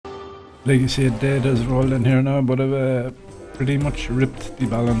Legacy of Dead has rolled in here now, but I've pretty much ripped the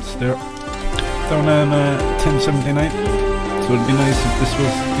balance there. Down on 1079, so it'd be nice if this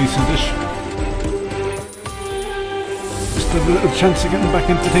was decentish. Just have a little chance of getting back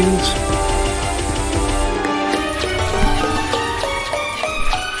into things.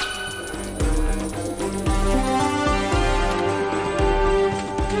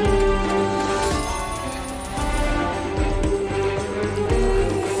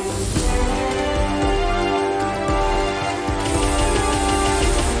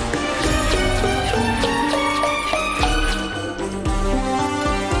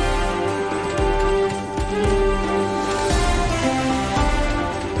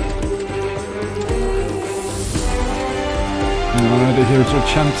 Alright, here's our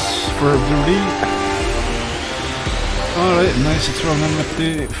chance for the re. Alright, nice, it's rolling with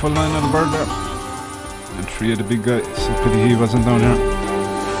the full line of the bird there. And 3 of the big guys, it's a pity he wasn't down here.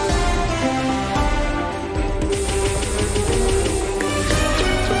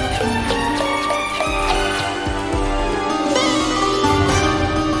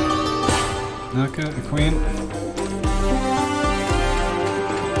 Okay, the queen.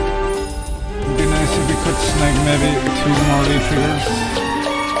 If we could snag maybe 2 more re-triggers,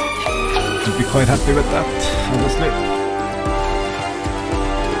 I'd be quite happy with that, obviously.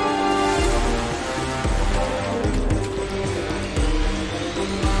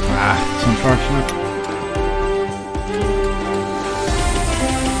 It's unfortunate.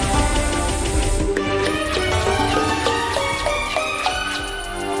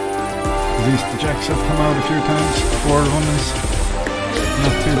 At least the jacks have come out a few times. 4 of them is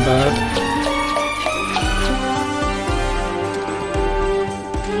not too bad.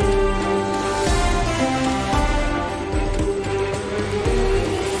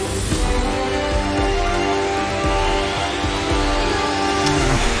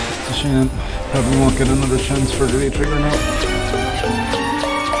 Probably won't get another chance for the re-trigger now.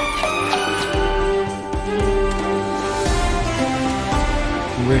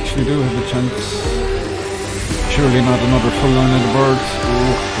 We actually do have a chance. Surely not another full line of the birds.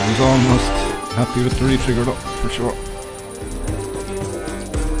 Oh, I was almost happy with the re-trigger though, for sure.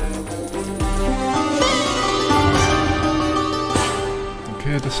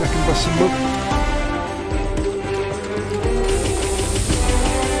 Okay, the second bus symbol.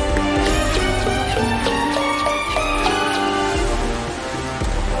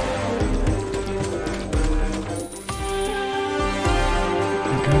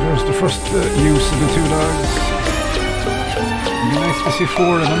 There's the first use of the 2 dogs. It'd be nice to see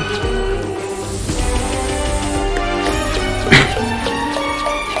 4 of them.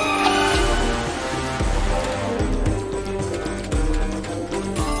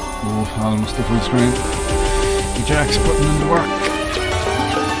 Oh, almost the full screen. The jack's putting in the work.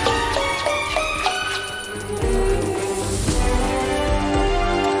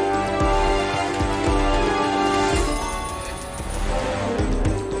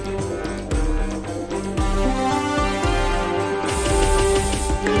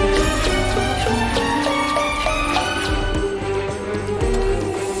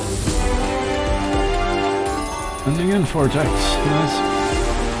 And again 4 jacks, nice.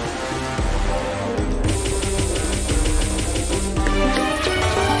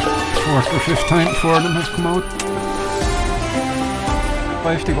 Fourth or 5th time 4 of them have come out.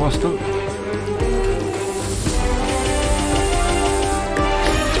 5 to go still.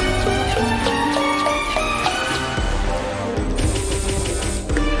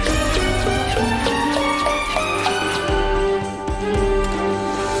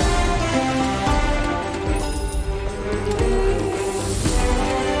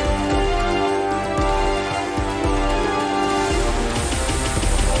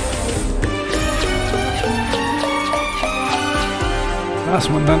 Last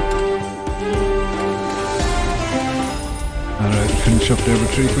one then. Alright, finish up there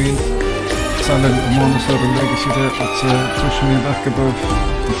with 3 queens. Solid bonus out of Legacy there. It's pushing me back above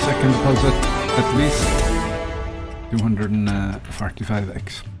the second deposit at least. 245x.